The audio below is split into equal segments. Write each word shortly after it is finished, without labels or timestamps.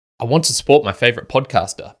I want to support my favorite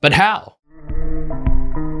podcaster, but how?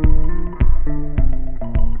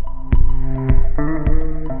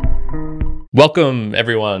 Welcome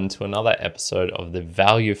everyone to another episode of the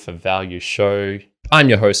Value for Value show. I'm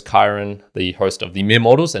your host, Kyron, the host of the Mere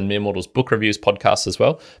Mortals and Mere Mortals Book Reviews podcast as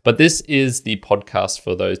well. But this is the podcast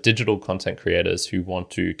for those digital content creators who want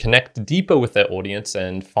to connect deeper with their audience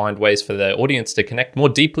and find ways for their audience to connect more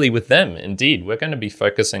deeply with them. Indeed, we're going to be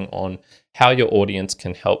focusing on how your audience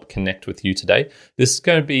can help connect with you today. This is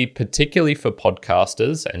going to be particularly for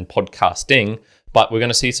podcasters and podcasting, but we're going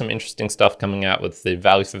to see some interesting stuff coming out with the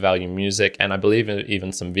Value for Value music, and I believe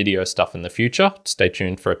even some video stuff in the future. Stay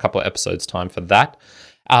tuned for a couple of episodes time for that.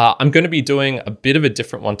 I'm going to be doing a bit of a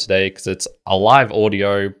different one today because it's a live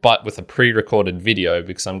audio, but with a pre-recorded video,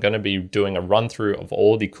 because I'm going to be doing a run through of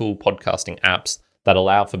all the cool podcasting apps that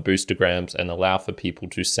allow for boostergrams and allow for people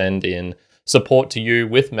to send in support to you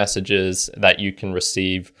with messages that you can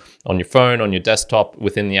receive on your phone, on your desktop,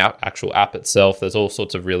 within the actual app itself. There's all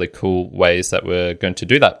sorts of really cool ways that we're going to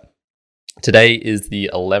do that. Today is the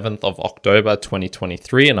 11th of October,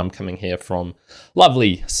 2023, and I'm coming here from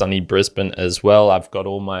lovely sunny Brisbane as well. I've got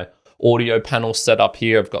all my audio panels set up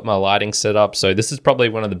here. I've got my lighting set up. So this is probably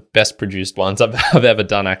one of the best produced ones I've ever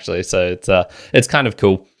done, actually. So it's kind of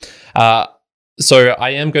cool. So I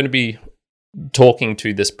am going to be talking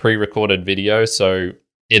to this pre-recorded video, so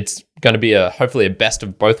it's going to be hopefully a best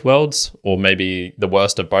of both worlds, or maybe the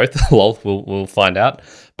worst of both. We'll find out,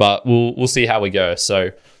 but we'll see how we go. So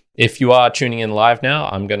if you are tuning in live now,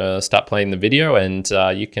 I'm going to start playing the video, and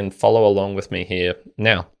you can follow along with me here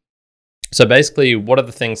now. So basically, what are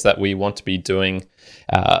the things that we want to be doing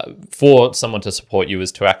for someone to support you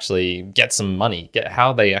is to actually get some money, how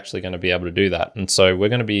are they actually going to be able to do that? And so we're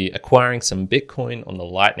going to be acquiring some Bitcoin on the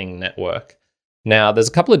Lightning Network. Now, there's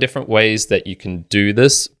a couple of different ways that you can do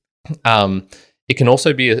this. It can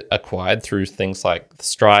also be acquired through things like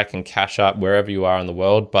Strike and Cash App, wherever you are in the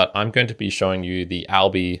world, but I'm going to be showing you the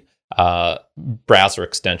Albi browser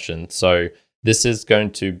extension. So this is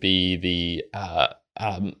going to be the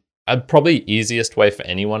probably easiest way for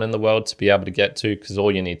anyone in the world to be able to get to, because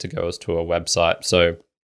all you need to go is to a website. So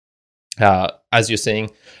as you're seeing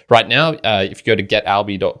right now, if you go to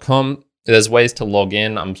getalbi.com, there's ways to log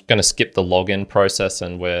in. I'm going to skip the login process,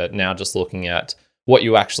 and we're now just looking at what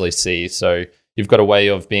you actually see. So you've got a way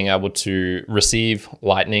of being able to receive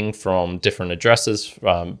Lightning from different addresses,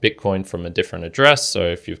 Bitcoin from a different address. So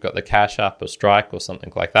if you've got the Cash App or Strike or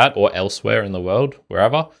something like that, or elsewhere in the world,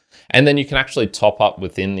 wherever. And then you can actually top up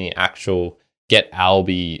within the actual Get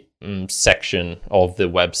Albi section of the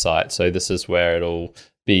website. So this is where it'll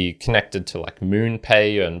be connected to like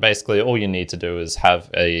MoonPay, and basically all you need to do is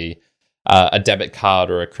have a debit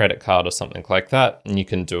card or a credit card or something like that, and you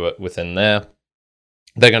can do it within there.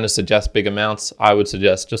 They're going to suggest big amounts. I would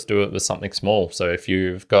suggest just do it with something small. So if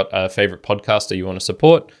you've got a favorite podcaster you want to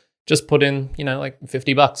support, just put in, like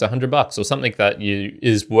 $50, $100, or something that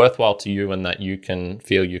is worthwhile to you and that you can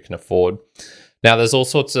feel you can afford. Now, there's all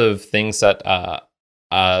sorts of things that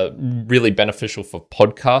are really beneficial for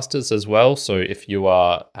podcasters as well. So if you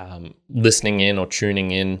are listening in or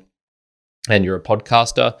tuning in and you're a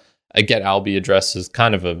podcaster, a Get Albi address is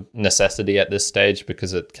kind of a necessity at this stage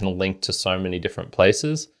because it can link to so many different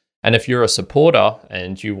places. And if you're a supporter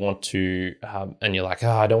and you want to, and you're like,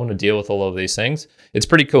 I don't want to deal with all of these things, it's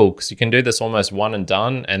pretty cool because you can do this almost one and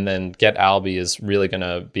done. And then Get Albi is really going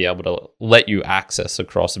to be able to let you access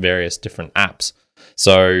across various different apps.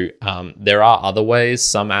 So there are other ways.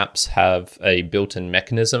 Some apps have a built-in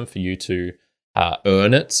mechanism for you to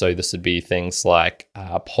earn it. So this would be things like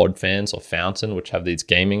Podfans or Fountain, which have these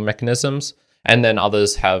gaming mechanisms. And then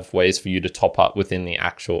others have ways for you to top up within the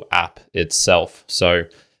actual app itself. So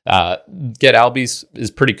Get Albi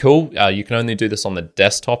is pretty cool. You can only do this on the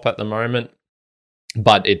desktop at the moment,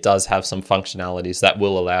 but it does have some functionalities that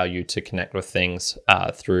will allow you to connect with things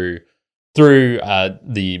through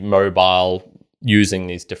the mobile, using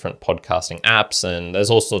these different podcasting apps. And there's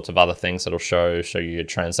all sorts of other things that'll show you your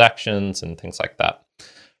transactions and things like that.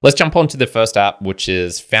 Let's jump on to the first app, which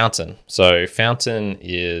is Fountain. So Fountain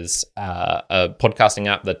is a podcasting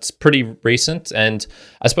app that's pretty recent. And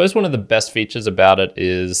I suppose one of the best features about it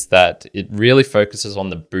is that it really focuses on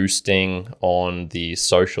the boosting on the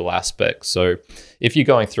social aspects. So if you're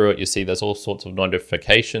going through it, you see there's all sorts of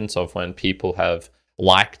notifications of when people have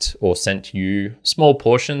liked or sent you small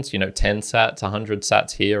portions, 10 sats, 100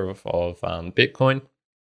 sats here of Bitcoin.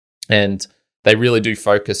 And they really do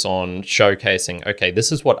focus on showcasing, okay,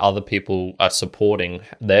 this is what other people are supporting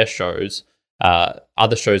their shows,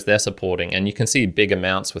 other shows they're supporting. And you can see big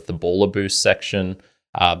amounts with the Baller Boost section.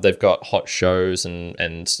 They've got hot shows,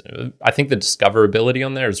 and I think the discoverability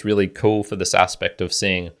on there is really cool for this aspect of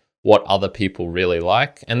seeing what other people really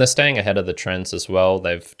like. And they're staying ahead of the trends as well.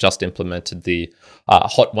 They've just implemented the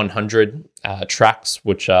Hot 100 tracks,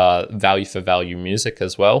 which are value for value music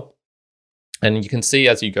as well. And you can see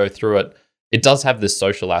as you go through it, it does have this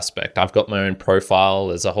social aspect. I've got my own profile.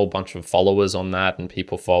 There's a whole bunch of followers on that and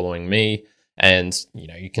people following me. And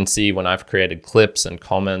you can see when I've created clips and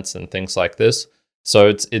comments and things like this.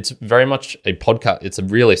 So it's very much a podcast. It's a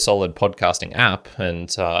really solid podcasting app.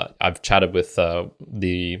 And I've chatted with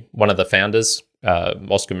one of the founders,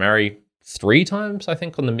 Oscar Murray, 3 times, I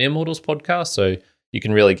think, on the Mere Mortals podcast. So you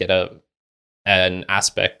can really get an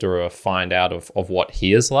aspect or a find out of what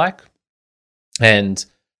he is like. And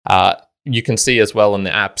you can see as well in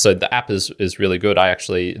the app. So the app is really good.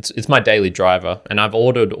 It's my daily driver, and I've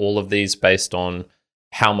ordered all of these based on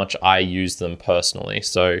how much I use them personally.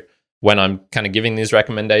 So when I'm kind of giving these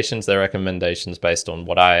recommendations, they're recommendations based on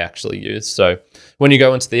what I actually use. So when you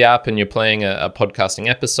go into the app and you're playing a podcasting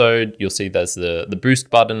episode, you'll see there's the boost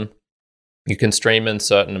button. You can stream in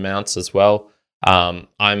certain amounts as well.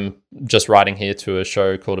 I'm just writing here to a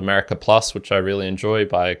show called America Plus, which I really enjoy,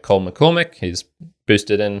 by Cole McCormick. He's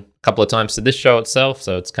boosted in a couple of times to this show itself.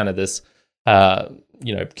 So it's kind of this,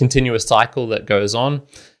 continuous cycle that goes on.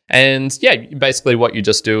 And yeah, basically what you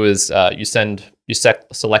just do is you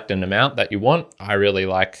select an amount that you want. I really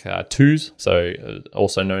like 2s, so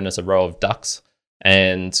also known as a row of ducks,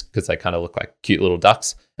 and because they kind of look like cute little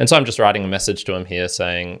ducks. And so I'm just writing a message to him here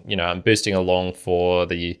saying, I'm boosting along for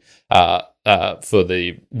the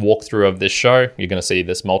walkthrough of this show. You're going to see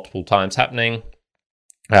this multiple times happening.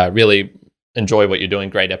 Really enjoy what you're doing.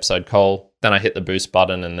 Great episode, Cole. Then I hit the boost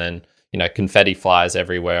button, and then confetti flies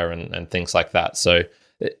everywhere and things like that. So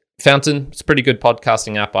Fountain, it's a pretty good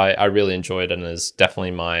podcasting app. I really enjoy it, and is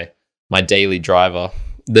definitely my daily driver.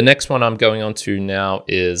 The next one I'm going on to now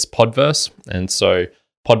is Podverse. And so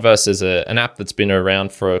Podverse is an app that's been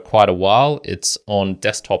around for quite a while. It's on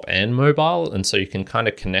desktop and mobile, and so you can kind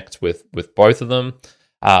of connect with both of them.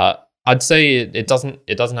 I'd say it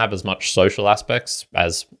doesn't have as much social aspects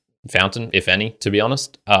as Fountain, if any, to be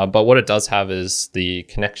honest. But what it does have is the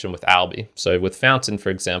connection with Alby. So with Fountain,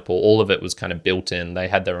 for example, all of it was kind of built in. They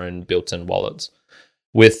had their own built-in wallets.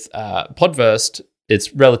 With Podverse,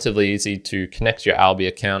 it's relatively easy to connect your Alby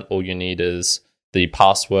account. All you need is the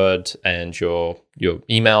password and your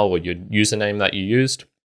email or your username that you used.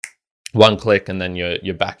 One click, and then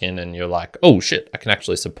you're back in, and you're like, oh shit, I can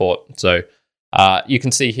actually support. So you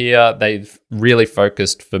can see here they've really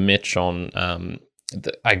focused for Mitch on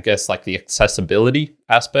I guess like the accessibility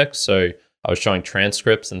aspects. So I was showing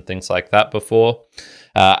transcripts and things like that before.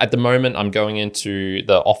 At the moment, I'm going into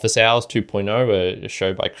the Office Hours 2.0, a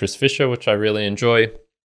show by Chris Fisher, which I really enjoy.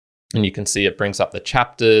 And you can see it brings up the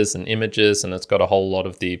chapters and images, and it's got a whole lot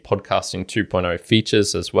of the podcasting 2.0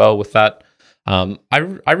 features as well with that.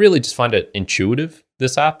 I really just find it intuitive,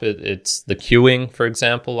 this app. It's the queuing, for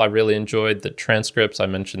example. I really enjoyed the transcripts. I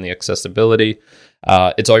mentioned the accessibility.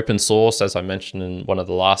 It's open source, as I mentioned in one of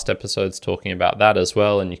the last episodes, talking about that as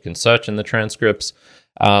well, and you can search in the transcripts.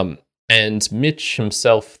 And Mitch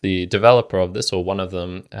himself, the developer of this, or one of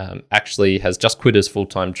them, actually has just quit his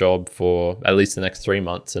full-time job for at least the next 3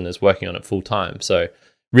 months and is working on it full-time. So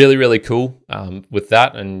really, really cool with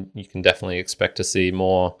that, and you can definitely expect to see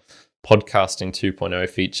more podcasting 2.0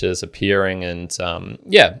 features appearing. And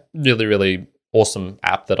really, really awesome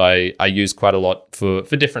app that I use quite a lot for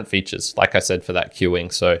different features, like I said, for that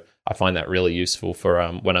queuing. So I find that really useful for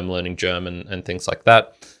when I'm learning German and things like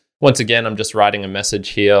that. Once again, I'm just writing a message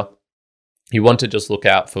here. You want to just look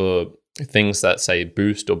out for things that say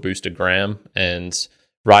boost or boostagram and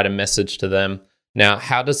write a message to them. Now,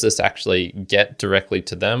 how does this actually get directly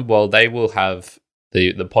to them? Well, they will have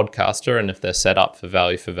the podcaster, and if they're set up for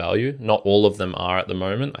value, not all of them are at the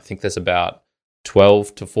moment. I think there's about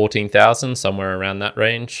 12 to 14,000, somewhere around that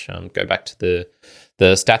range. Go back to the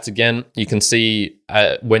stats again. You can see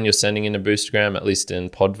when you're sending in a boostagram, at least in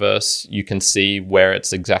Podverse, you can see where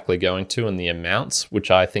it's exactly going to and the amounts, which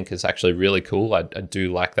I think is actually really cool. I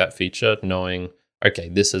do like that feature, knowing, okay,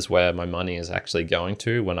 this is where my money is actually going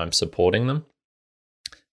to when I'm supporting them.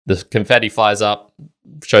 The confetti flies up,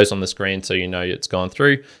 shows on the screen, so you know it's gone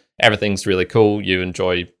through. Everything's really cool. You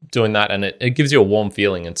enjoy doing that, and it gives you a warm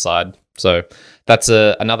feeling inside. So that's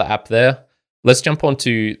another app there. Let's jump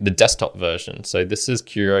onto the desktop version. So this is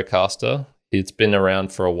Curiocaster. It's been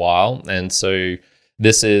around for a while, and so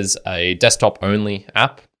this is a desktop-only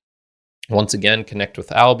app. Once again, connect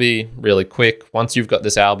with Alby really quick. Once you've got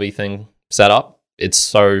this Alby thing set up, it's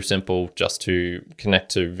so simple just to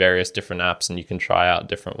connect to various different apps, and you can try out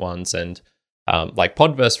different ones. And Like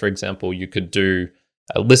Podverse, for example, you could do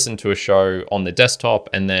listen to a show on the desktop,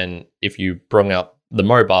 and then if you bring up the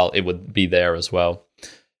mobile, it would be there as well.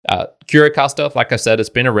 Curocaster, like I said, it's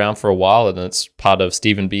been around for a while, and it's part of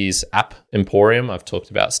Stephen B's app emporium. I've talked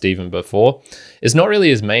about Stephen before. It's not really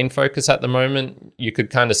his main focus at the moment. You could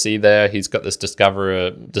kind of see there he's got this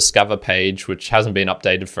discover page, which hasn't been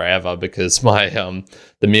updated forever because my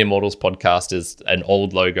the Mere Mortals podcast is an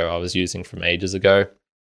old logo I was using from ages ago.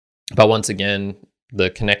 But once again, the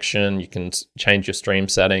connection, you can change your stream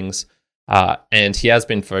settings. And he has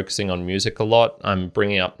been focusing on music a lot. I'm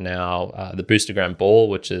bringing up now the Boostergram Ball,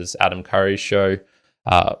 which is Adam Curry's show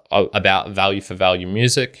about value for value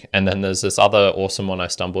music. And then there's this other awesome one I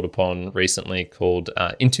stumbled upon recently called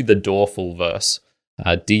Into the Doorful Verse,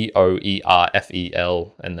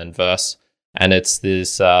 DOERFEL, and then verse. And it's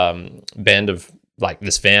this band of like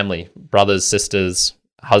this family, brothers, sisters,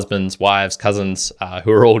 husbands, wives, cousins,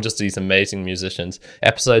 who are all just these amazing musicians.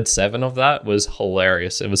 Episode 7 of that was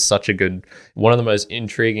hilarious. It was such a good, one of the most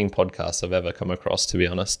intriguing podcasts I've ever come across, to be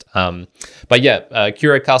honest. But yeah,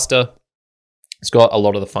 Curocaster, it's got a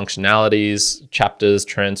lot of the functionalities, chapters,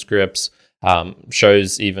 transcripts,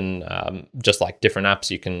 shows even just like different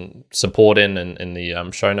apps you can support in the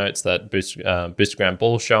show notes that Boostergram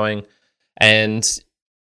Ball is showing. And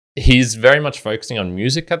he's very much focusing on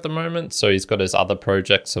music at the moment. So he's got his other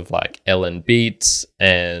projects of like LN Beats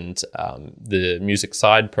and the Music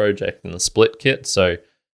Side project and the Split Kit. So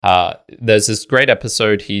there's this great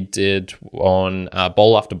episode he did on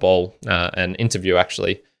Bowl After Bowl, an interview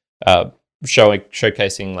actually,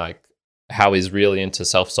 showcasing like how he's really into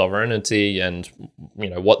self-sovereignty and, you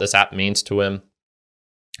know, what this app means to him.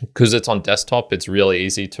 Because it's on desktop, it's really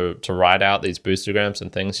easy to write out these boostergrams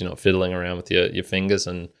and things. You're not fiddling around with your fingers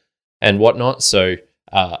and whatnot. So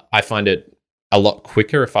I find it a lot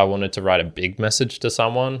quicker if I wanted to write a big message to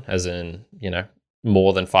someone, as in, you know,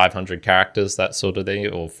 more than 500 characters, that sort of thing,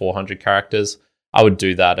 or 400 characters. I would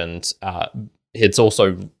do that, and it's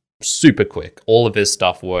also super quick. All of his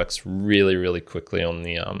stuff works really, really quickly on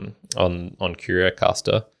the on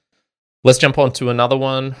Curocaster. Let's jump on to another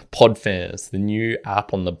one, Podfans, the new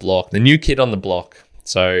app on the block, the new kid on the block.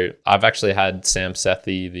 So I've actually had Sam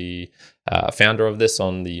Sethi, the founder of this,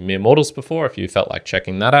 on the Mere Mortals before, if you felt like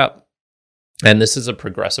checking that out. And this is a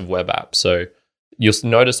progressive web app. So you'll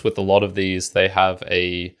notice with a lot of these, they have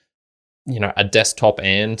a desktop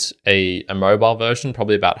and a mobile version.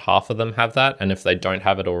 Probably about half of them have that. And if they don't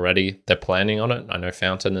have it already, they're planning on it. I know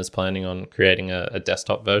Fountain is planning on creating a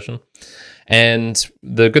desktop version. And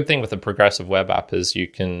the good thing with a progressive web app is you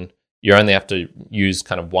only have to use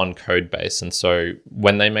kind of one code base. And so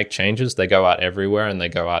when they make changes, they go out everywhere and they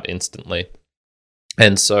go out instantly.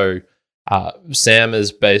 And so Sam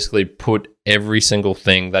has basically put every single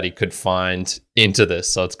thing that he could find into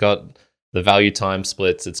this. So it's got the value time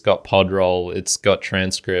splits, it's got pod roll, it's got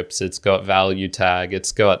transcripts, it's got value tag,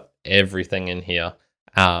 it's got everything in here.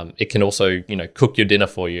 It can also, cook your dinner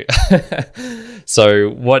for you. So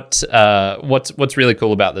what's really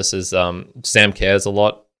cool about this is Sam cares a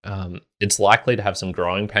lot. It's likely to have some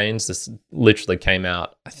growing pains. This literally came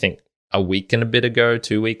out, I think, a week and a bit ago,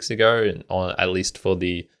 2 weeks ago, at least for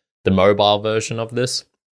the mobile version of this.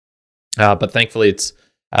 But thankfully, it's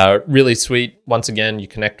really sweet. Once again, you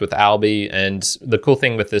connect with Albi, and the cool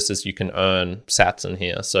thing with this is you can earn sats in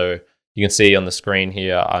here. So you can see on the screen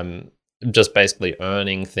here, I'm just basically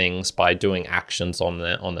earning things by doing actions on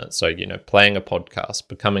it. So, playing a podcast,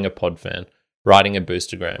 becoming a pod fan, writing a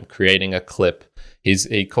boostergram, creating a clip.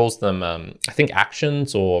 He calls them, I think,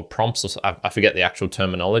 actions or prompts. Or I forget the actual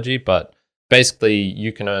terminology, but basically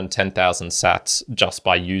you can earn 10,000 sats just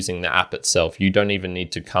by using the app itself. You don't even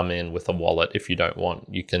need to come in with a wallet if you don't want.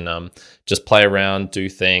 You can just play around, do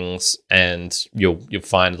things, and you'll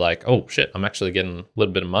find like, oh shit, I'm actually getting a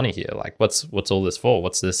little bit of money here. Like, what's all this for?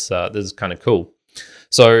 What's this? This is kind of cool.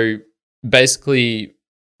 So basically,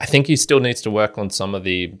 I think he still needs to work on some of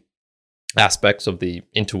the aspects of the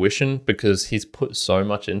intuition, because he's put so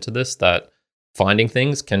much into this that finding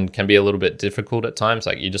things can be a little bit difficult at times.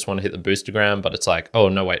 Like, you just want to hit the boostergram, but it's like, oh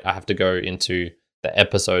no, wait, I have to go into the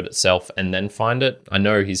episode itself and then find it. I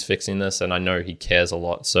know he's fixing this, and I know he cares a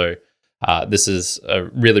lot. So this is a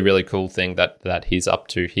really, really cool thing that he's up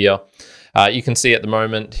to here. You can see at the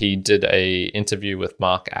moment he did a interview with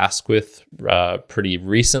Mark Asquith pretty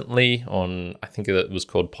recently on, I think it was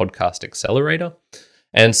called Podcast Accelerator.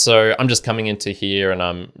 And so I'm just coming into here and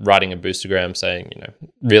I'm writing a boostergram saying,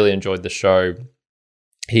 really enjoyed the show.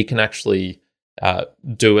 He can actually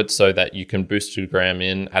do it so that you can boostergram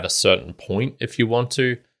in at a certain point if you want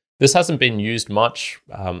to. This hasn't been used much.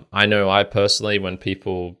 I know I personally, when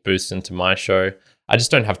people boost into my show, I just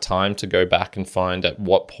don't have time to go back and find at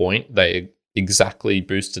what point they exactly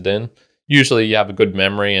boosted in. Usually you have a good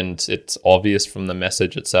memory and it's obvious from the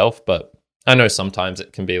message itself, but I know sometimes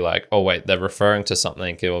it can be like, oh wait, they're referring to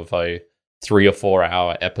something of a 3 or 4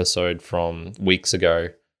 hour episode from weeks ago.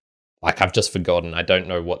 Like I've just forgotten. I don't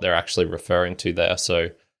know what they're actually referring to there. So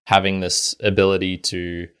having this ability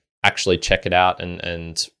to actually check it out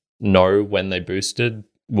and know when they boosted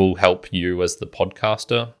will help you as the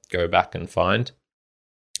podcaster go back and find.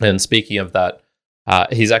 And speaking of that,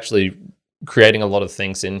 he's actually creating a lot of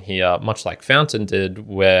things in here, much like Fountain did,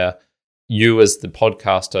 where you as the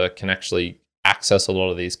podcaster can actually access a lot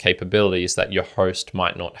of these capabilities that your host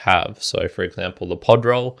might not have. So for example, the pod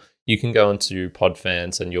roll, you can go into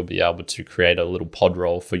Podfans and you'll be able to create a little pod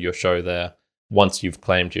roll for your show there once you've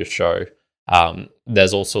claimed your show.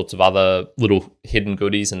 There's all sorts of other little hidden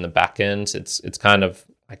goodies in the back end. It's kind of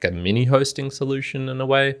like a mini hosting solution in a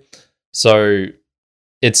way. So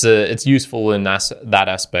it's useful in that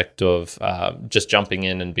aspect of just jumping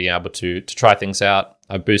in and being able to try things out.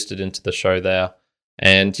 I boosted into the show there.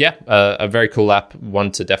 And yeah, a very cool app,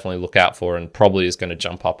 one to definitely look out for and probably is going to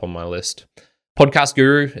jump up on my list. Podcast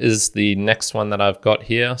Guru is the next one that I've got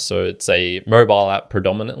here. So it's a mobile app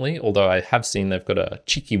predominantly, although I have seen they've got a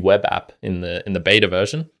cheeky web app in the beta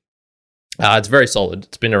version. It's very solid.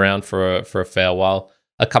 It's been around for a fair while.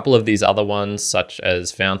 A couple of these other ones, such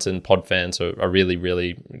as Fountain, Podfans, are really,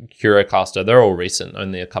 really Curocaster. They're all recent,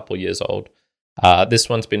 only a couple years old. This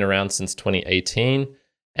one's been around since 2018,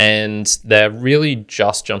 and they're really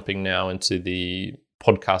just jumping now into the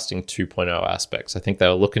podcasting 2.0 aspects. I think they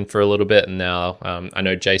were looking for a little bit, and now I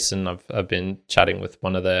know Jason, I've been chatting with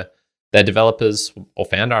one of their developers or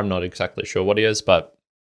founder. I'm not exactly sure what he is, but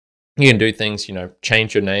you can do things,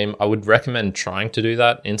 change your name. I would recommend trying to do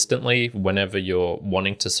that instantly whenever you're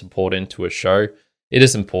wanting to support into a show. It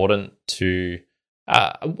is important to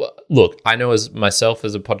look, I know as myself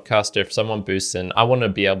as a podcaster, if someone boosts in, I want to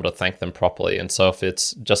be able to thank them properly. And so if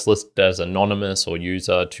it's just listed as anonymous or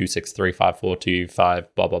user 2635425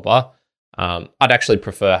 blah blah blah, I'd actually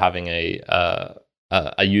prefer having a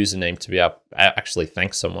username to be able to actually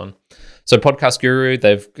thank someone. So Podcast Guru,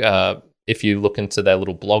 they've if you look into their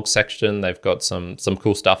little blog section, they've got some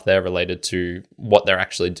cool stuff there related to what they're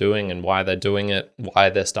actually doing and why they're doing it, why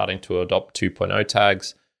they're starting to adopt 2.0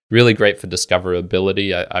 tags. Really great for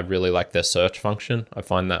discoverability. I really like their search function. I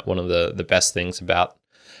find that one of the best things about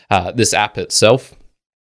this app itself.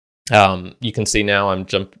 You can see now I'm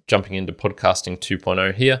jumping into podcasting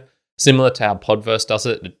 2.0 here. Similar to how Podverse does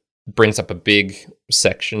it, it brings up a big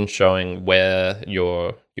section showing where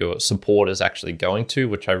your support is actually going to,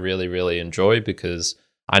 which I really, really enjoy because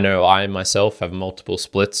I know I myself have multiple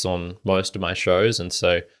splits on most of my shows. And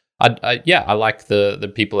so I like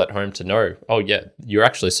the people at home to know, oh yeah, you're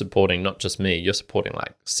actually supporting not just me, you're supporting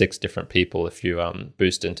like 6 different people if you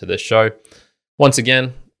boost into this show. Once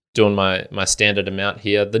again, doing my standard amount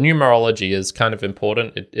here. The numerology is kind of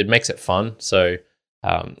important. It makes it fun. So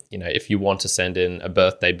if you want to send in a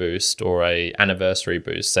birthday boost or a anniversary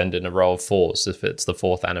boost, send in a row of 4s if it's the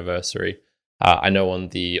 4th anniversary. I know on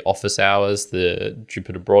the office hours, the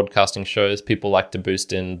Jupiter Broadcasting shows, people like to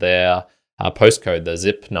boost in their postcode, the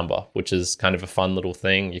zip number, which is kind of a fun little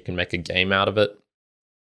thing. You can make a game out of it.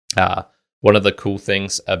 One of the cool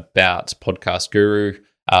things about Podcast Guru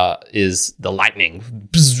is the lightning.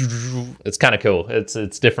 It's kind of cool.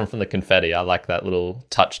 It's different from the confetti. I like that little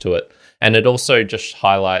touch to it. And it also just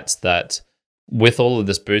highlights that with all of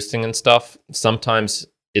this boosting and stuff, sometimes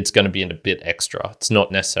it's going to be a bit extra. It's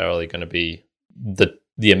not necessarily going to be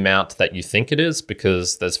the amount that you think it is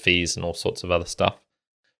because there's fees and all sorts of other stuff.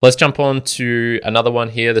 Let's jump on to another one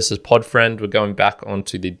here. This is Podfriend. We're going back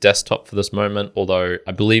onto the desktop for this moment, although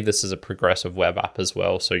I believe this is a progressive web app as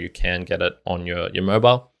well, so you can get it on your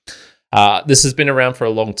mobile. This has been around for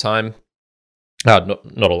a long time.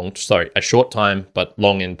 A short time, but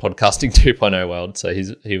long in podcasting 2.0 world. So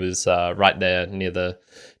he was right there near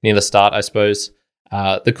the start, I suppose.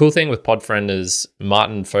 The cool thing with Podfriend is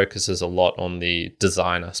Martin focuses a lot on the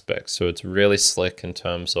design aspects. So it's really slick in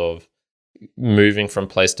terms of moving from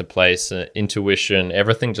place to place, intuition,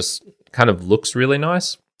 everything just kind of looks really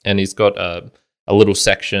nice. And he's got a little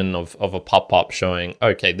section of a pop-up showing,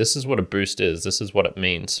 okay, this is what a boost is, this is what it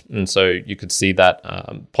means. And so you could see that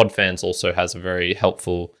Podfans also has a very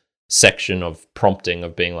helpful section of prompting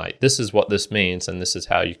of being like, this is what this means, and this is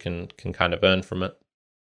how you can kind of earn from it.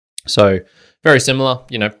 So very similar,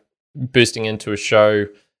 boosting into a show,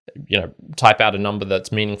 type out a number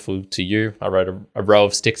that's meaningful to you. I wrote a row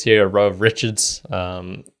of sticks here, a row of Richards,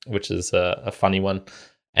 which is a funny one.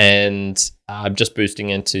 And I'm just boosting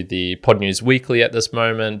into the Pod News Weekly at this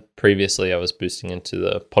moment. Previously, I was boosting into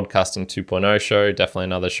the Podcasting 2.0 show. Definitely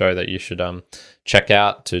another show that you should check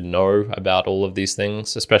out to know about all of these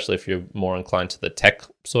things, especially if you're more inclined to the tech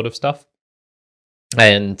sort of stuff.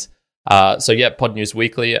 And Pod News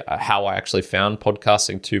Weekly, how I actually found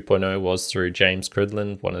Podcasting 2.0 was through James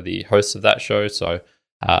Cridland, one of the hosts of that show. So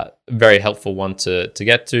very helpful one to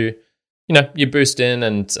get to. You boost in,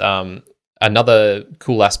 and another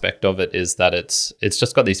cool aspect of it is that it's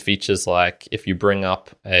just got these features like if you bring up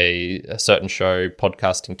a certain show,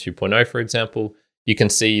 Podcasting 2.0, for example, you can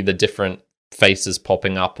see the different faces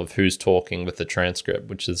popping up of who's talking with the transcript,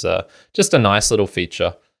 which is just a nice little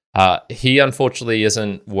feature. He unfortunately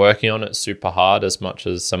isn't working on it super hard as much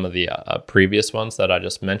as some of the previous ones that I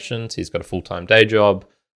just mentioned. He's got a full-time day job.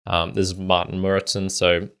 This is Martin Murton.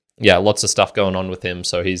 So yeah, lots of stuff going on with him.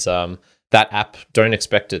 So he's that app, don't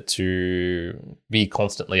expect it to be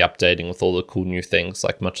constantly updating with all the cool new things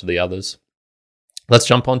like much of the others. Let's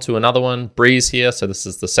jump on to another one, Breeze here. So this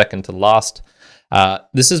is the second to last.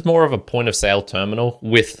 This is more of a point of sale terminal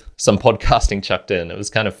with some podcasting chucked in. It was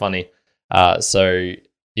kind of funny. So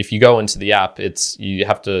if you go into the app, you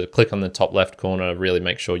have to click on the top left corner, really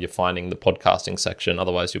make sure you're finding the podcasting section.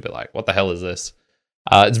 Otherwise, you'll be like, what the hell is this?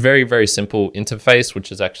 It's very, very simple interface,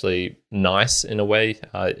 which is actually nice in a way.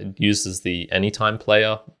 It uses the Anytime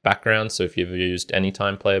Player background. So if you've used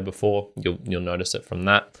Anytime Player before, you'll notice it from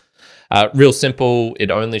that. Real simple. It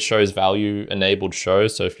only shows value-enabled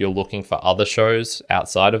shows. So if you're looking for other shows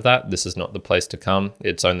outside of that, this is not the place to come.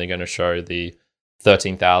 It's only going to show the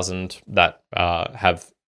 13,000 that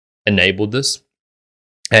have enabled this.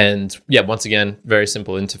 And yeah, once again, very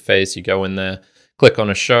simple interface. You go in there, click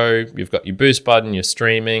on a show, you've got your boost button, you're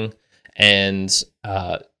streaming, and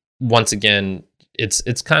once again, it's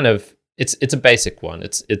a basic one.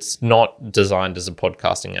 It's not designed as a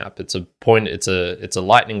podcasting app. It's a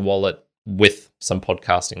Lightning wallet with some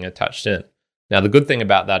podcasting attached in. Now, the good thing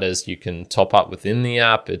about that is you can top up within the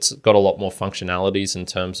app. It's got a lot more functionalities in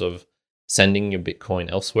terms of sending your Bitcoin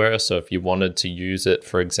elsewhere. So if you wanted to use it,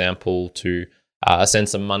 for example, to send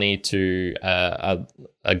some money to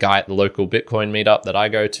a guy at the local Bitcoin meetup that I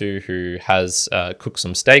go to who has cooked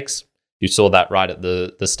some steaks. You saw that right at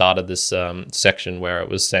the start of this section where it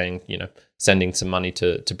was saying, sending some money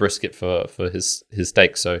to Brisket for his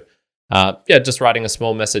steak. So just writing a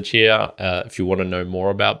small message here. If you want to know more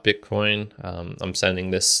about Bitcoin, I'm sending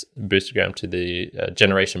this boostergram to the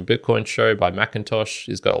Generation Bitcoin show by Macintosh.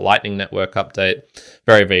 He's got a Lightning Network update.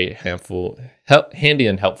 Very, very handy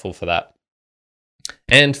and helpful for that.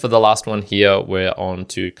 And for the last one here, we're on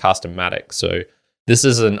to Cast-O-Matic. So this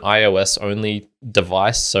is an iOS-only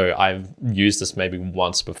device. So I've used this maybe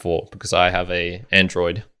once before because I have a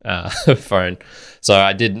Android phone. So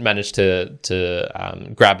I did manage to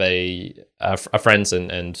grab a friend's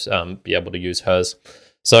and be able to use hers.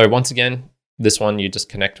 So once again, this one you just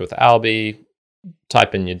connect with Albi,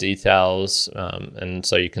 type in your details, and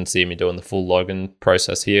so you can see me doing the full login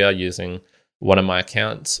process here using one of my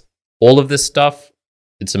accounts. All of this stuff,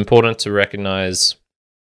 it's important to recognize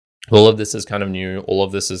all of this is kind of new. All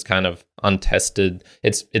of this is kind of untested.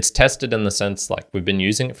 It's tested in the sense like we've been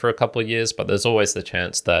using it for a couple of years, but there's always the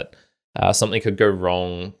chance that something could go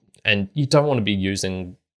wrong, and you don't want to be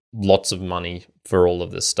using lots of money for all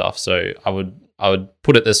of this stuff. So I would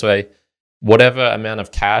put it this way: whatever amount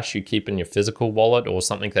of cash you keep in your physical wallet or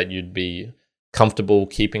something that you'd be comfortable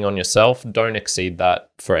keeping on yourself, don't exceed that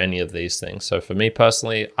for any of these things. So for me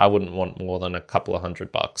personally, I wouldn't want more than a couple of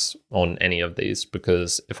 $100 on any of these,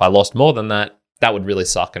 because if I lost more than that, that would really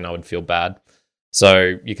suck and I would feel bad.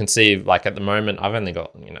 So you can see, like at the moment, I've only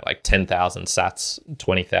got like 10,000 sats,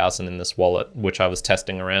 20,000 in this wallet, which I was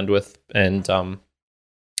testing around with, and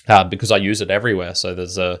because I use it everywhere. So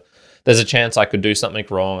there's a chance I could do something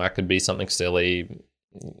wrong, I could be something silly,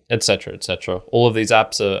 etc., etc. All of these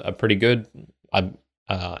apps are pretty good.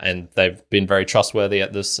 And they've been very trustworthy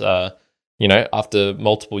at this, after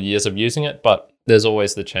multiple years of using it. But there's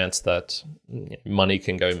always the chance that money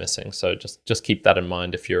can go missing. So just keep that in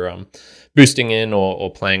mind if you're boosting in or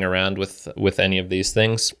playing around with any of these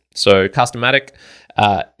things. So Cast-O-Matic,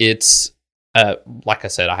 it's like I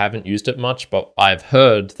said, I haven't used it much, but I've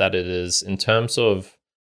heard that it is, in terms of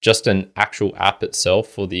just an actual app itself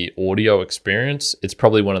for the audio experience, it's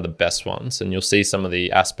probably one of the best ones. And you'll see some of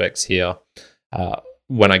the aspects here.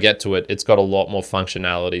 When I get to it, it's got a lot more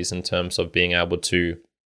functionalities in terms of being able to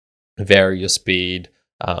vary your speed,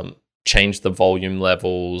 change the volume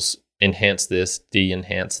levels, enhance this,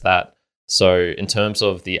 de-enhance that. So in terms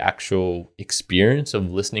of the actual experience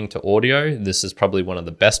of listening to audio, this is probably one of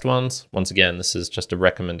the best ones. Once again, this is just a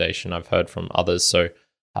recommendation I've heard from others. So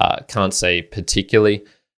Can't say particularly.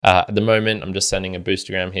 At the moment, I'm just sending a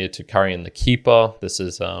boostergram here to Curry and the Keeper. This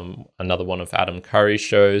is another one of Adam Curry's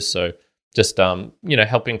shows. So just,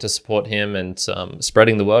 helping to support him and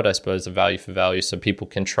spreading the word, I suppose, of value for value, so people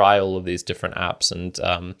can try all of these different apps. And,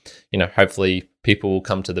 hopefully people will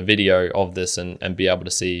come to the video of this and be able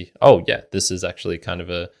to see, oh, yeah, this is actually kind of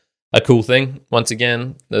a cool thing. Once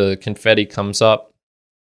again, the confetti comes up.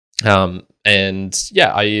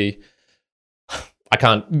 I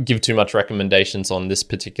can't give too much recommendations on this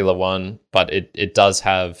particular one, but it does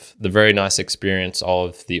have the very nice experience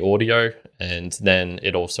of the audio, and then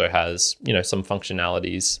it also has, some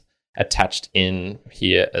functionalities attached in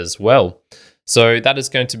here as well. So that is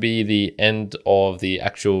going to be the end of the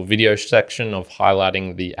actual video section of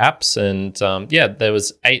highlighting the apps. And there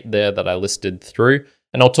was 8 there that I listed through,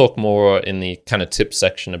 and I'll talk more in the kind of tips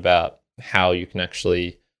section about how you can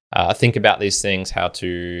actually think about these things, how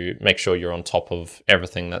to make sure you're on top of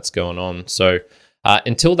everything that's going on. So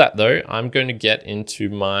until that, though, I'm going to get into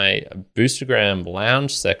my Boostergram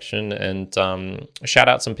Lounge section and shout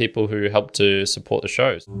out some people who help to support the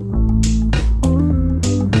shows.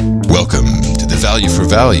 Welcome to the Value for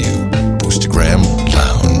Value Boostergram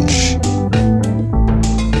Lounge.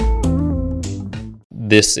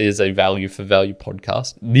 This is a Value for Value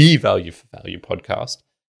podcast, the Value for Value podcast.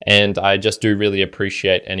 And I just do really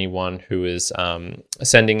appreciate anyone who is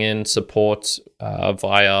sending in support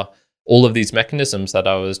via all of these mechanisms that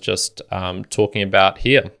I was just talking about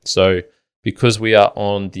here. So because we are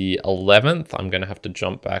on the 11th, I'm going to have to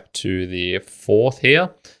jump back to the 4th here.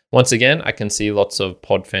 Once again, I can see lots of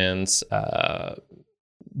Podfans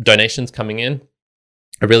donations coming in.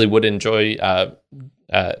 I really would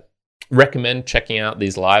recommend checking out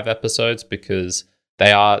these live episodes because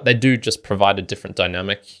they do just provide a different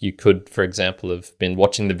dynamic. You could, for example, have been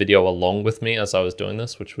watching the video along with me as I was doing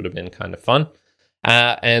this, which would have been kind of fun.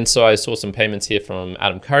 And so I saw some payments here from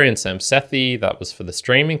Adam Curry and Sam Sethi. That was for the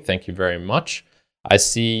streaming. Thank you very much. I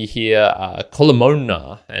see here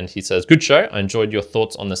Colomona, and he says, good show. I enjoyed your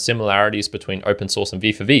thoughts on the similarities between open source and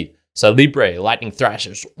V4V. So Libre, Lightning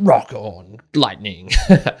Thrashers, rock on, lightning.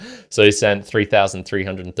 So he sent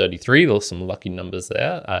 3,333. There's some lucky numbers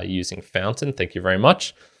there using Fountain. Thank you very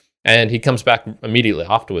much. And he comes back immediately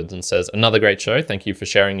afterwards and says, another great show. Thank you for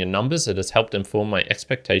sharing your numbers. It has helped inform my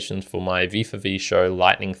expectations for my V4V show,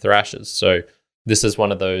 Lightning Thrashers. So this is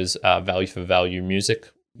one of those value for value music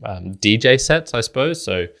DJ sets, I suppose.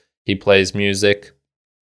 So he plays music.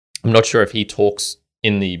 I'm not sure if he talks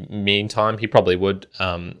in the meantime. He probably would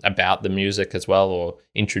about the music as well, or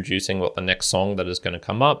introducing what the next song that is going to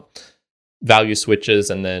come up. Value switches,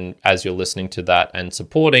 and then as you're listening to that and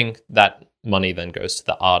supporting, that money then goes to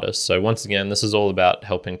the artist. So once again, this is all about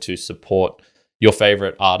helping to support your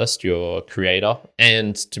favorite artist, your creator,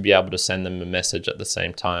 and to be able to send them a message at the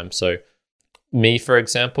same time. So me, for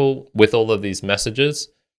example, with all of these messages,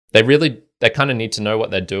 they kind of need to know what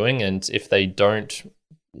they're doing. And if they don't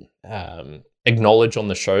acknowledge on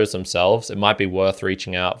the shows themselves, it might be worth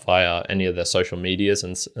reaching out via any of their social medias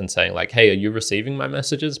and saying like, hey, are you receiving my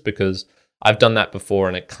messages? Because I've done that before,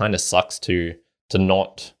 and it kind of sucks to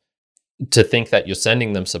think that you're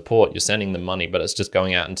sending them support, you're sending them money, but it's just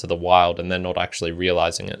going out into the wild and they're not actually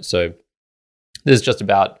realizing it. So this is just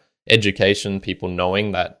about education, people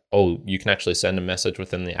knowing that, oh, you can actually send a message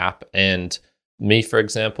within the app. And me, for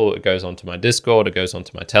example, it goes onto my Discord, it goes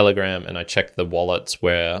onto my Telegram, and I check the wallets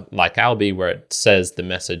where, like Albi, where it says the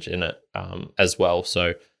message in it as well.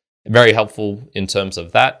 So very helpful in terms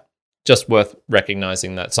of that. Just worth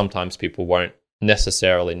recognizing that sometimes people won't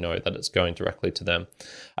necessarily know that it's going directly to them.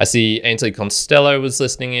 I see Ainsley Costello was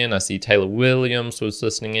listening in. I see Taylor Williams was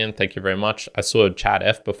listening in. Thank you very much. I saw Chad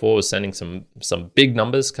F before was sending some big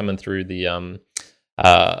numbers coming through the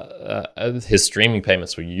his streaming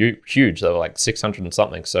payments were huge. They were like 600 and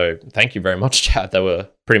something. So thank you very much, Chad. They were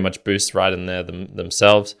pretty much boosts right in there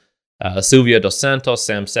themselves. Silvia Dos Santos,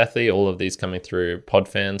 Sam Sethi, all of these coming through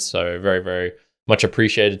Podfans. So very, very much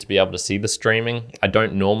appreciated to be able to see the streaming. I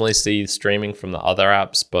don't normally see streaming from the other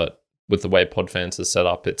apps, but with the way Podfans is set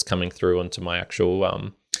up, it's coming through into my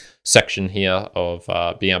actual section here of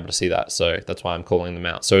being able to see that. So that's why I'm calling them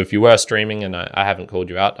out. So if you were streaming and I haven't called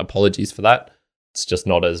you out, apologies for that. It's just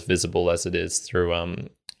not as visible as it is through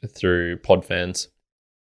Podfans.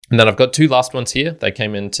 And then I've got 2 last ones here. They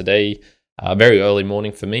came in today, very early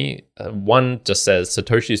morning for me. One just says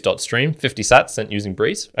satoshis.stream, 50 sats sent using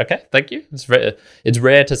Breeze. Okay, thank you. It's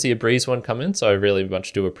rare to see a Breeze one come in, so I really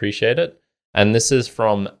much do appreciate it. And this is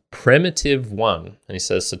from Primitive1. And he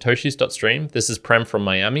says, satoshis.stream. This is Prem from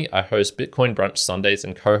Miami. I host Bitcoin Brunch Sundays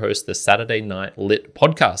and co-host the Saturday Night Lit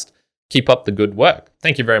podcast. Keep up the good work.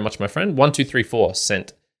 Thank you very much, my friend. 1234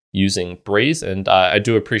 sent using Breeze. And I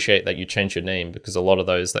do appreciate that you changed your name, because a lot of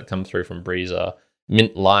those that come through from Breeze are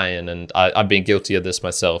Mint Lion. And I've been guilty of this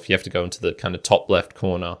myself. You have to go into the kind of top left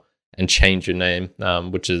corner and change your name,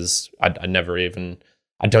 which is, I never even,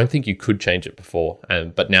 I don't think you could change it before,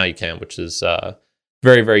 but now you can, which is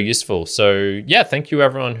very, very useful. So yeah, thank you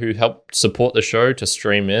everyone who helped support the show to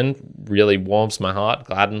stream in. Really warms my heart,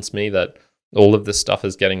 gladdens me that all of this stuff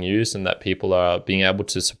is getting used and that people are being able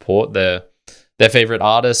to support their favorite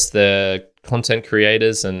artists, their content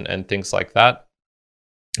creators, and things like that.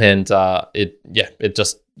 And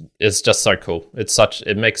it's just so cool.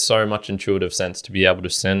 It makes so much intuitive sense to be able to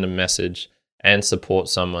send a message and support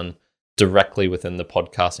someone directly within the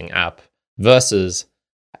podcasting app versus,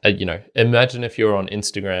 imagine if you're on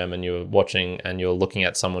Instagram and you're watching and you're looking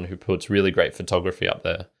at someone who puts really great photography up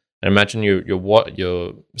there. And imagine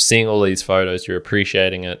you're seeing all these photos, you're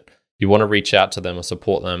appreciating it, you want to reach out to them or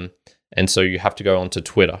support them, and so you have to go onto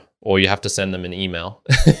Twitter or you have to send them an email.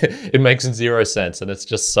 It makes zero sense, and it's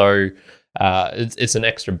just so it's an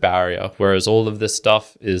extra barrier. Whereas all of this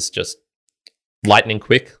stuff is just lightning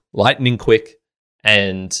quick,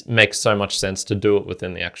 and makes so much sense to do it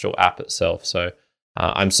within the actual app itself. So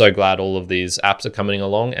I'm so glad all of these apps are coming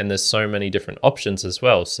along, and there's so many different options as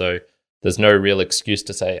well. So there's no real excuse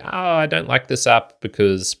to say, I don't like this app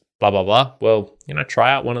because blah, blah, blah. Well,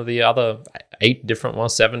 try out one of the other 7 different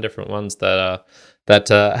ones that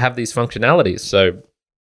have these functionalities. So,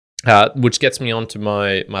 which gets me onto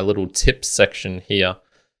my little tips section here.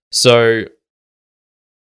 So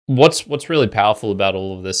what's really powerful about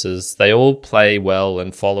all of this is they all play well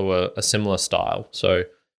and follow a similar style. So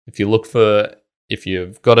if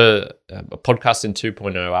you've got a Podcasting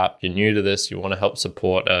 2.0 app, you're new to this, you want to help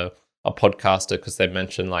support a podcaster because they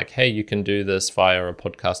mentioned like, hey, you can do this via a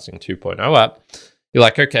Podcasting 2.0 app. You're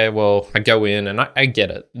like, okay, well, I go in and I get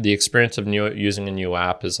it. The experience of using a new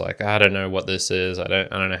app is like, I don't know what this is. I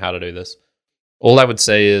don't know how to do this. All I would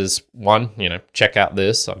say is, one, check out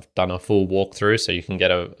this. I've done a full walkthrough so you can get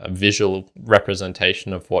a visual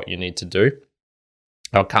representation of what you need to do.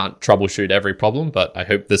 I can't troubleshoot every problem, but I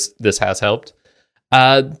hope this has helped.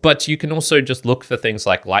 But you can also just look for things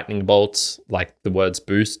like lightning bolts, like the words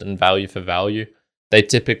boost and value for value. They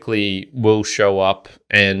typically will show up,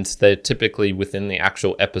 and they're typically within the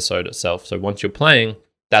actual episode itself. So once you're playing,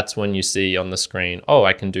 that's when you see on the screen, oh,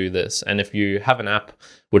 I can do this. And if you have an app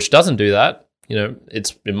which doesn't do that,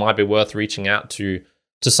 it might be worth reaching out to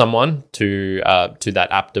someone, to that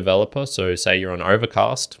app developer. So say you're on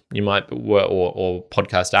Overcast, you might be, or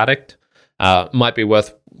Podcast Addict, might be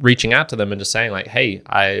worth reaching out to them and just saying like, hey,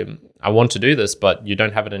 I want to do this, but you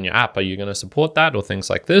don't have it in your app. Are you going to support that, or things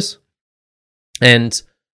like this? And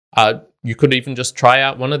you could even just try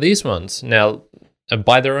out one of these ones. Now,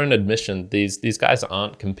 by their own admission, these guys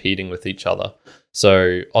aren't competing with each other.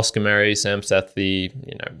 So Oscar Murray, Sam Sethi,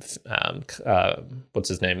 what's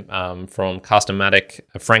his name, from Castamatic,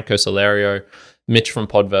 Franco Solario, Mitch from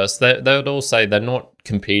Podverse, they would all say they're not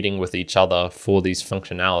competing with each other for these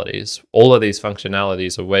functionalities. All of these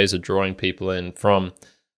functionalities are ways of drawing people in from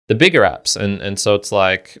the bigger apps. And so it's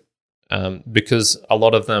like, because a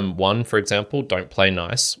lot of them, for example, don't play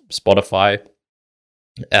nice. Spotify,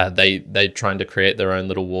 they're trying to create their own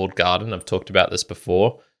little walled garden. I've talked about this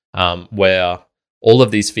before, where all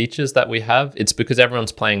of these features that we have, it's because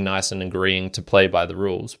everyone's playing nice and agreeing to play by the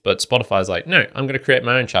rules. But Spotify's like, no, I'm going to create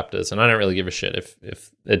my own chapters, and I don't really give a shit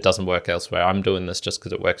if it doesn't work elsewhere. I'm doing this just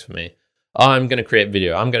because it works for me. I'm going to create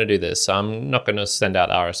video. I'm going to do this. I'm not going to send out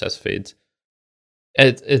RSS feeds.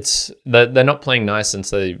 They're not playing nice, and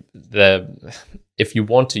so if you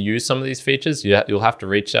want to use some of these features, you'll have to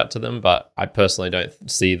reach out to them. But I personally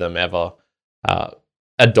don't see them ever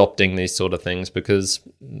adopting these sort of things because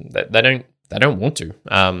they don't want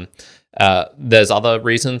to. There's other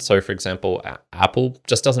reasons. So, for example, Apple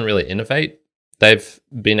just doesn't really innovate. They've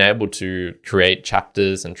been able to create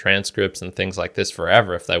chapters and transcripts and things like this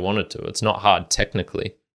forever if they wanted to. It's not hard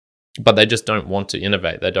technically, but they just don't want to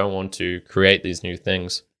innovate. They don't want to create these new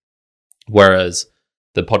things. Whereas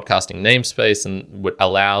the podcasting namespace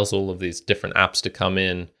allows all of these different apps to come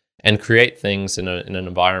in and create things in an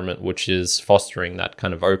environment which is fostering that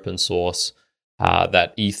kind of open source,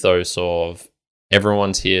 that ethos of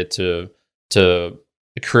everyone's here to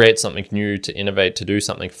create something new, to innovate, to do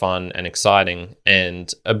something fun and exciting,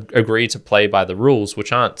 and agree to play by the rules,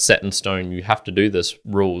 which aren't set in stone. You have to do this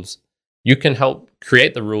rules. You can help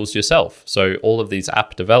create the rules yourself. So all of these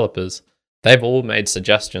app developers, they've all made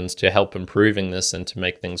suggestions to help improving this and to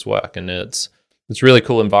make things work. And it's a really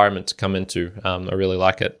cool environment to come into. I really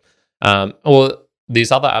like it. Or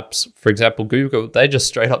these other apps, for example, Google, they just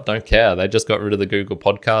straight up don't care. They just got rid of the Google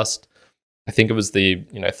Podcast. I think it was the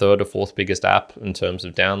third or fourth biggest app in terms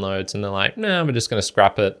of downloads, and they're like, "No, we're just going to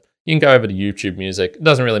scrap it. You can go over to YouTube Music. It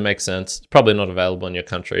doesn't really make sense. It's probably not available in your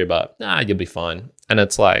country, but you'll be fine." And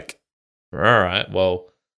it's like, all right, well,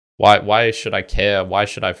 why should I care? Why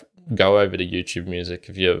should I go over to YouTube Music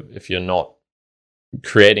if you're not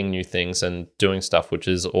creating new things and doing stuff which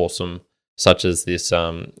is awesome, such as this,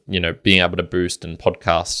 being able to boost and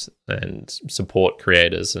podcast and support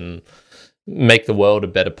creators and make the world a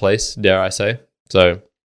better place, dare I say. So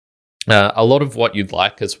a lot of what you'd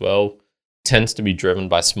like as well tends to be driven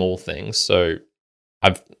by small things. So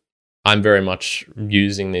I'm very much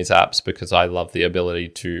using these apps because I love the ability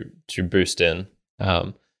to boost in.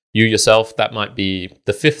 You yourself, that might be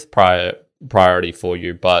the fifth priority for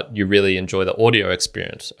you, but you really enjoy the audio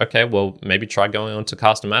experience. Okay, well, maybe try going on to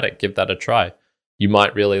Castamatic, give that a try. You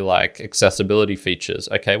might really like accessibility features.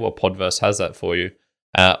 Okay, well, Podverse has that for you.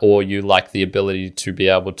 Or you like the ability to be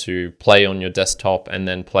able to play on your desktop and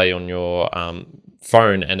then play on your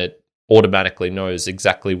phone, and it automatically knows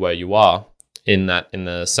exactly where you are in that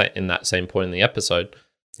same point in the episode.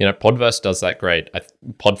 Podverse does that great.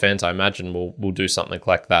 Podfans, I imagine, will do something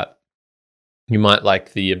like that. You might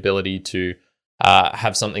like the ability to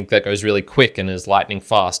have something that goes really quick and is lightning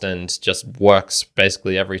fast and just works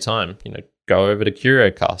basically every time. Go over to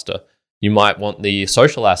Curiocaster. You might want the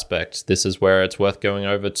social aspect. This is where it's worth going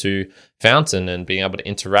over to Fountain and being able to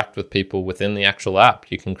interact with people within the actual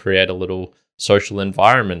app. You can create a little social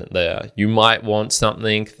environment there. You might want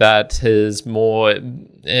something that is more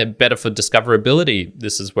better for discoverability.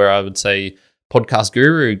 This is where I would say Podcast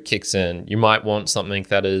Guru kicks in. You might want something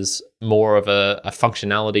that is more of a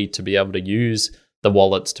functionality to be able to use the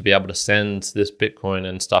wallets to be able to send this Bitcoin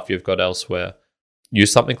and stuff you've got elsewhere.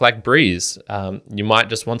 Use something like Breeze. You might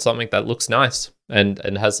just want something that looks nice and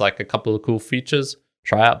has like a couple of cool features.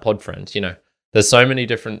 Try out Podfriend. There's so many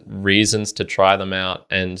different reasons to try them out,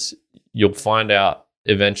 and you'll find out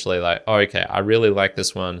eventually like, oh, okay, I really like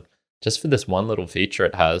this one just for this one little feature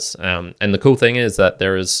it has. And the cool thing is that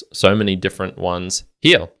there is so many different ones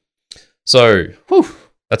here. So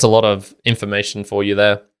that's a lot of information for you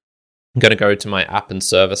there. I'm going to go to my app and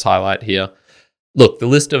service highlight here. Look, the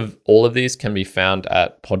list of all of these can be found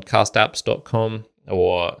at podcastapps.com,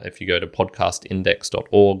 or if you go to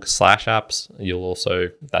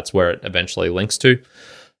podcastindex.org/apps, that's where it eventually links to.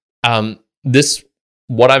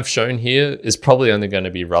 What I've shown here is probably only going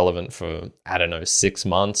to be relevant for, 6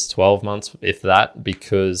 months, 12 months, if that,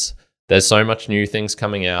 because there's so much new things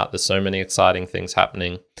coming out. There's so many exciting things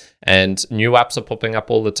happening, and new apps are popping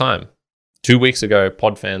up all the time. 2 weeks ago,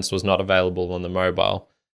 Podfans was not available on the mobile.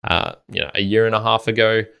 A year and a half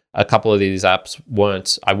ago, a couple of these apps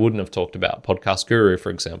weren't. I wouldn't have talked about Podcast Guru, for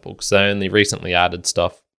example, because they only recently added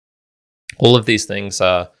stuff. All of these things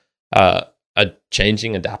are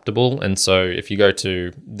changing, adaptable. And so if you go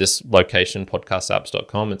to this location,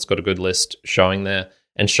 podcastapps.com, it's got a good list showing there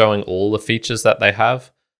and showing all the features that they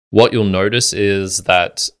have. What you'll notice is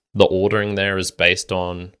that the ordering there is based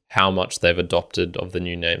on how much they've adopted of the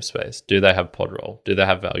new namespace. Do they have podroll? Do they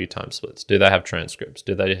have value time splits? Do they have transcripts?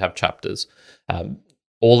 Do they have chapters?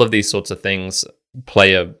 All of these sorts of things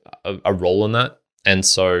play a role in that. And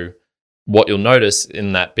so what you'll notice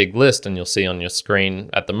in that big list, and you'll see on your screen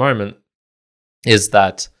at the moment, is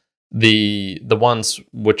that the ones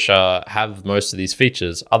which have most of these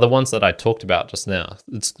features are the ones that I talked about just now.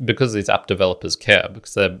 It's because these app developers care,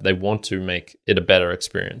 because they want to make it a better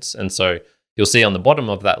experience. And so you'll see on the bottom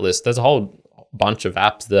of that list, there's a whole bunch of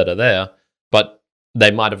apps that are there, but they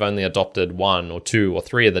might have only adopted 1 or 2 or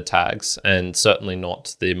 3 of the tags, and certainly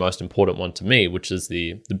not the most important one to me, which is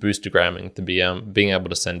the boostergramming, being able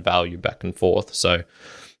to send value back and forth. So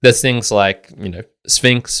there's things like,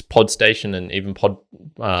 Sphinx, Podstation, and even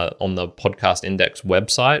on the Podcast Index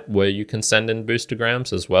website where you can send in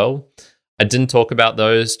boostergrams as well. I didn't talk about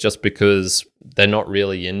those just because they're not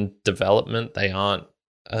really in development. They aren't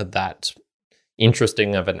that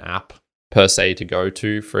interesting of an app per se to go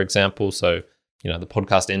to, for example. So, the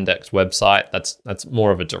Podcast Index website, that's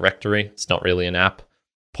more of a directory. It's not really an app.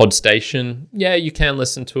 Podstation, yeah, you can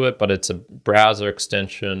listen to it, but it's a browser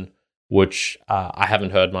extension, which I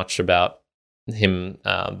haven't heard much about him,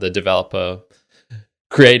 the developer,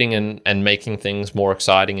 creating and making things more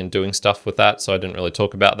exciting and doing stuff with that. So I didn't really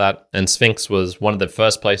talk about that. And Sphinx was one of the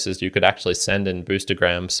first places you could actually send in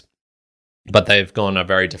boostergrams, but they've gone a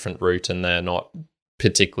very different route and they're not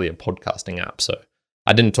particularly a podcasting app. So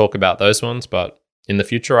I didn't talk about those ones, but in the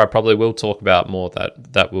future, I probably will talk about more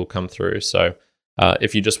that will come through. So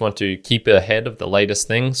if you just want to keep ahead of the latest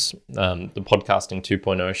things, the Podcasting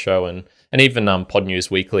 2.0 show and even Pod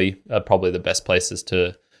News Weekly are probably the best places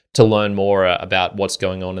to to learn more about what's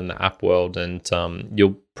going on in the app world. And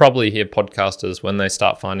you'll probably hear podcasters when they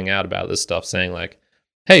start finding out about this stuff saying like,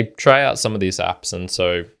 hey, try out some of these apps. And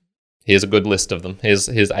so here's a good list of them. Here's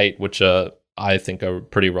 8, which I think are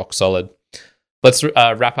pretty rock solid. Let's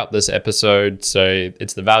wrap up this episode. So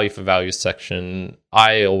it's the value for value section.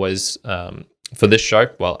 I always, for this show,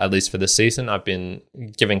 well, at least for this season, I've been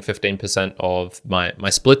giving 15% of my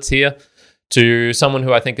splits here to someone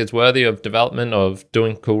who I think is worthy of development, of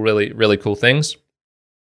doing cool, really, really cool things.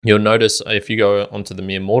 You'll notice if you go onto the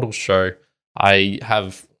Mere Mortals show, I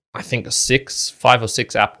have, I think, 5 or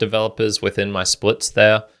 6 app developers within my splits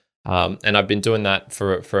there. And I've been doing that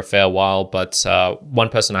for a fair while, but one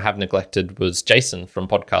person I have neglected was Jason from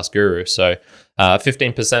Podcast Guru. So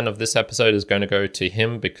 15% of this episode is going to go to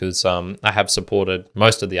him because I have supported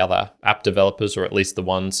most of the other app developers, or at least the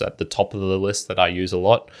ones at the top of the list that I use a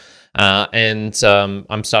lot. And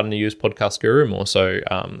I'm starting to use Podcast Guru more, so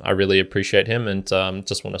I really appreciate him and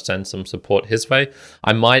just want to send some support his way.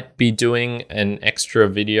 I might be doing an extra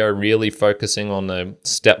video really focusing on the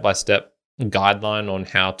step-by-step guideline on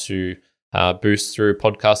how to boost through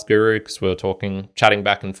Podcast Guru, because we were chatting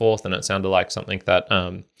back and forth, and it sounded like something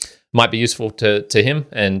that might be useful to him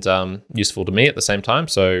and useful to me at the same time.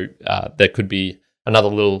 So there could be another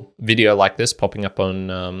little video like this popping up on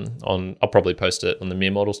I'll probably post it on the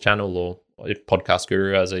Mere Models channel or Podcast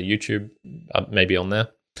Guru as a YouTube, maybe on there.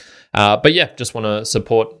 But yeah, just want to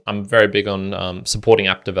support. I'm very big on supporting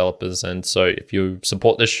app developers, and so if you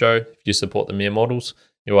support this show, if you support the Mere Models,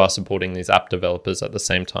 you are supporting these app developers at the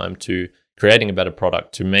same time to creating a better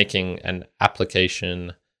product, to making an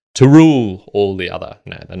application to rule all the other.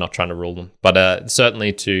 No, they're not trying to rule them, but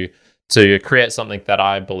certainly to create something that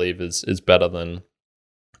I believe is better than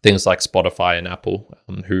things like Spotify and Apple,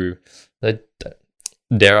 who,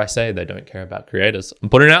 dare I say, they don't care about creators. I'm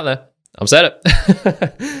putting it out there. I've said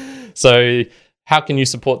it. So how can you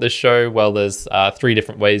support this show? Well, there's 3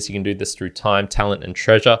 different ways you can do this: through time, talent, and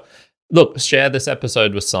treasure. Look, share this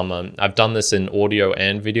episode with someone. I've done this in audio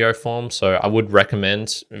and video form, so I would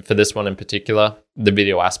recommend, for this one in particular, the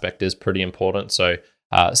video aspect is pretty important. So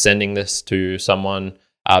sending this to someone,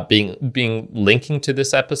 being linking to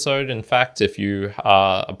this episode. In fact, if you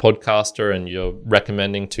are a podcaster and you're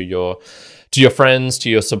recommending to your friends, to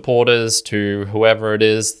your supporters, to whoever it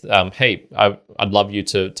is, hey, I'd love you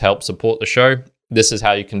to help support the show. This is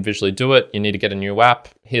how you can visually do it. You need to get a new app.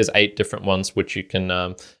 Here's 8 different ones which you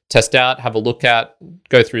can test out, have a look at,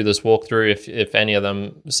 go through this walkthrough. If any of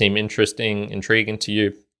them seem interesting, intriguing to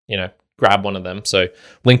you, grab one of them. So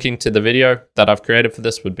linking to the video that I've created for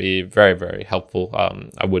this would be very, very helpful.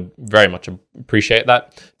 I would very much appreciate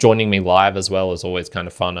that. Joining me live as well is always kind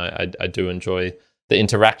of fun. I do enjoy the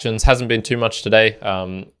interactions. Hasn't been too much today.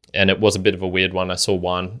 And it was a bit of a weird one. I saw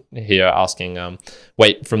one here asking,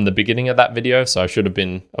 wait, from the beginning of that video. So I should have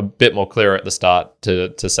been a bit more clear at the start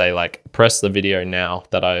to say, like, press the video now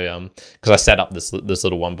that because I set up this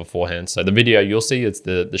little one beforehand. So the video you'll see is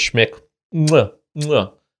the Schmick,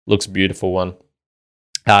 looks beautiful one.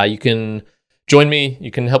 You can join me.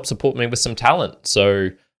 You can help support me with some talent. So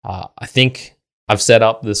I think I've set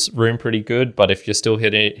up this room pretty good, but if you're still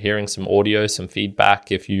hearing some audio, some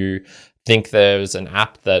feedback, if you think there's an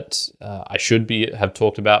app that I should have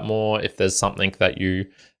talked about more, if there's something that you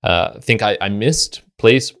think I missed,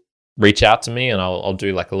 please reach out to me and I'll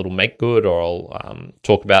do like a little make good, or I'll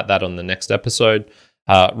talk about that on the next episode.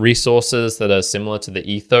 Resources that are similar to the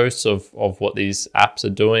ethos of what these apps are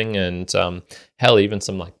doing, and hell, even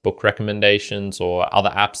some like book recommendations or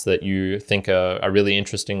other apps that you think are really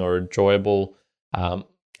interesting or enjoyable.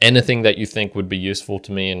 Anything that you think would be useful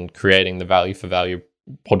to me in creating the Value for Value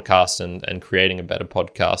podcast and creating a better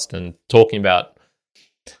podcast and talking about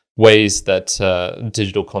ways that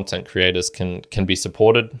digital content creators can be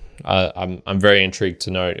supported. I'm very intrigued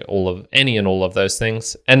to know any and all of those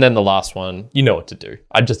things. And then the last one, you know what to do.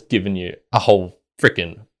 I've just given you a whole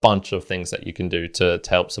freaking bunch of things that you can do to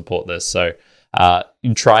help support this. So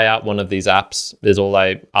you try out one of these apps is all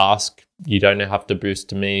I ask. You don't have to boost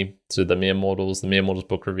to me, to the Mere Mortals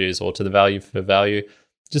book reviews, or to the Value for Value.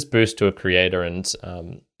 Just boost to a creator and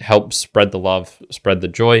help spread the love, spread the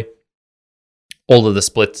joy. All of the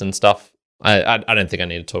splits and stuff. I don't think I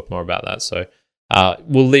need to talk more about that. So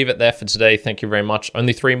we'll leave it there for today. Thank you very much.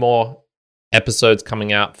 Only 3 more episodes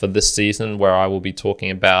coming out for this season, where I will be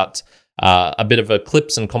talking about a bit of a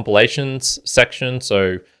clips and compilations section.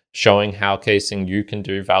 So showing how casing you can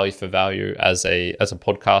do value for value as a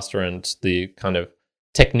podcaster, and the kind of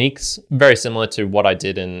techniques very similar to what I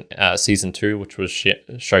did in season 2, which was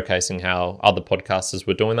showcasing how other podcasters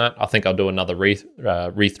were doing that. I think I'll do another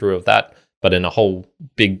read through of that, but in a whole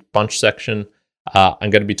big bunch section. I'm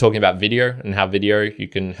going to be talking about video and how you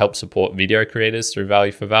can help support video creators through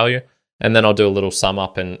Value for Value. And then I'll do a little sum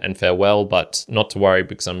up and farewell, but not to worry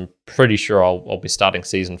because I'm pretty sure I'll be starting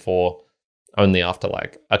season 4 only after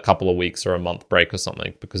like a couple of weeks or a month break or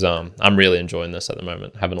something, because I'm really enjoying this at the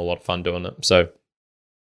moment, having a lot of fun doing it. So,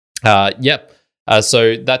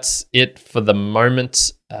 so that's it for the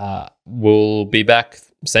moment. We'll be back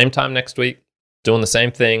same time next week, doing the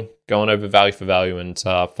same thing, going over Value for Value and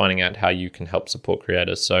finding out how you can help support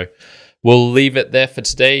creators. So we'll leave it there for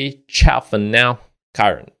today. Ciao for now.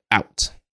 Kyron out.